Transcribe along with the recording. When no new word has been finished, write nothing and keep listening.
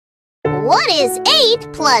What is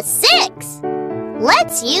 8 plus 6?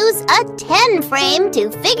 Let's use a 10 frame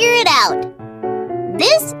to figure it out.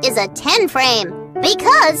 This is a 10 frame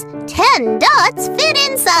because 10 dots fit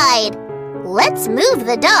inside. Let's move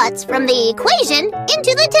the dots from the equation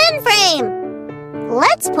into the 10 frame.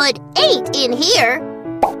 Let's put 8 in here.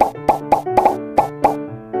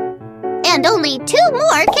 And only 2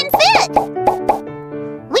 more can fit.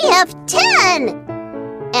 We have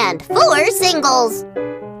 10 and 4 singles.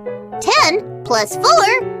 10 plus 4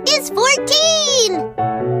 is 14.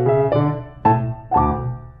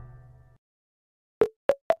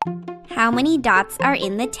 How many dots are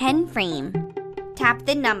in the 10 frame? Tap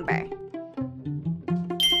the number.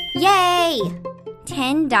 Yay!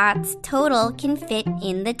 10 dots total can fit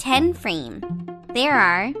in the 10 frame. There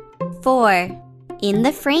are 4 in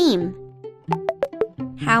the frame.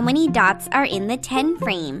 How many dots are in the 10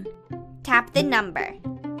 frame? Tap the number.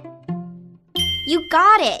 You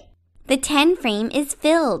got it! The 10 frame is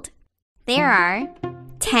filled. There are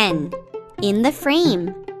 10 in the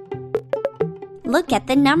frame. Look at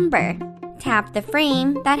the number. Tap the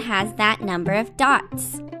frame that has that number of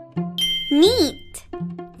dots. Neat!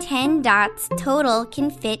 10 dots total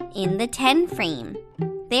can fit in the 10 frame.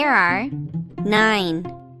 There are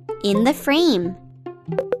 9 in the frame.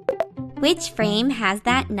 Which frame has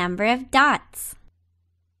that number of dots?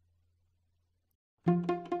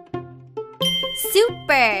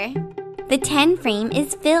 Super! The 10 frame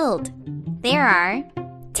is filled. There are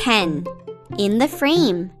 10 in the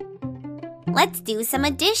frame. Let's do some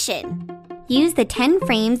addition. Use the 10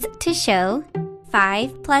 frames to show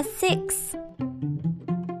 5 plus 6.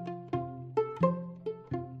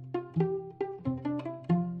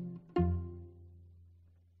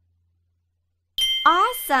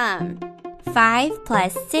 Awesome! 5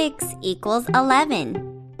 plus 6 equals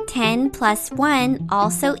 11. 10 plus 1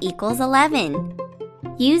 also equals 11.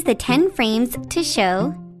 Use the 10 frames to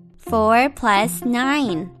show 4 plus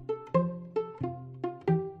 9.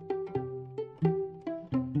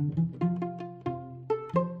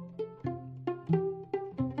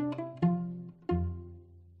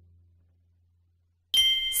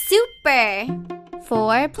 Super!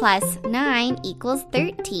 4 plus 9 equals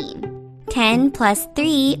 13. 10 plus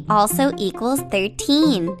 3 also equals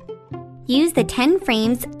 13. Use the 10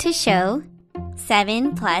 frames to show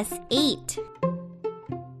 7 plus 8.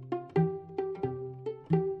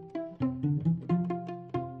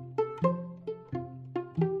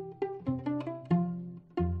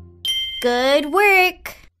 Good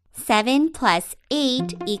work! 7 plus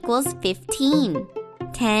 8 equals 15.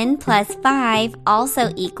 10 plus 5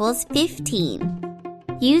 also equals 15.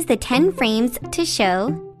 Use the 10 frames to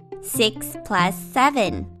show 6 plus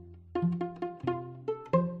 7.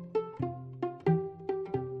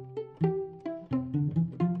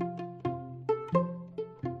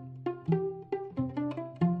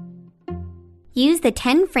 Use the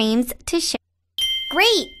 10 frames to show.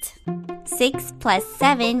 Great! 6 plus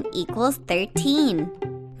 7 equals 13.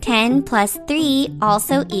 10 plus 3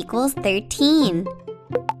 also equals 13.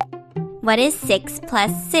 What is 6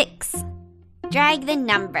 plus 6? Drag the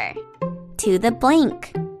number to the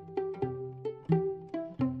blank.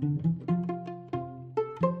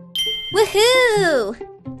 Woohoo!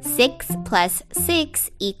 6 plus 6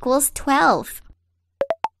 equals 12.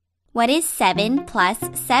 What is 7 plus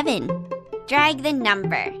 7? Drag the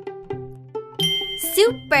number.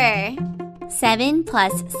 Super! 7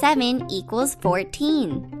 plus 7 equals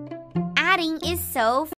 14. Adding is so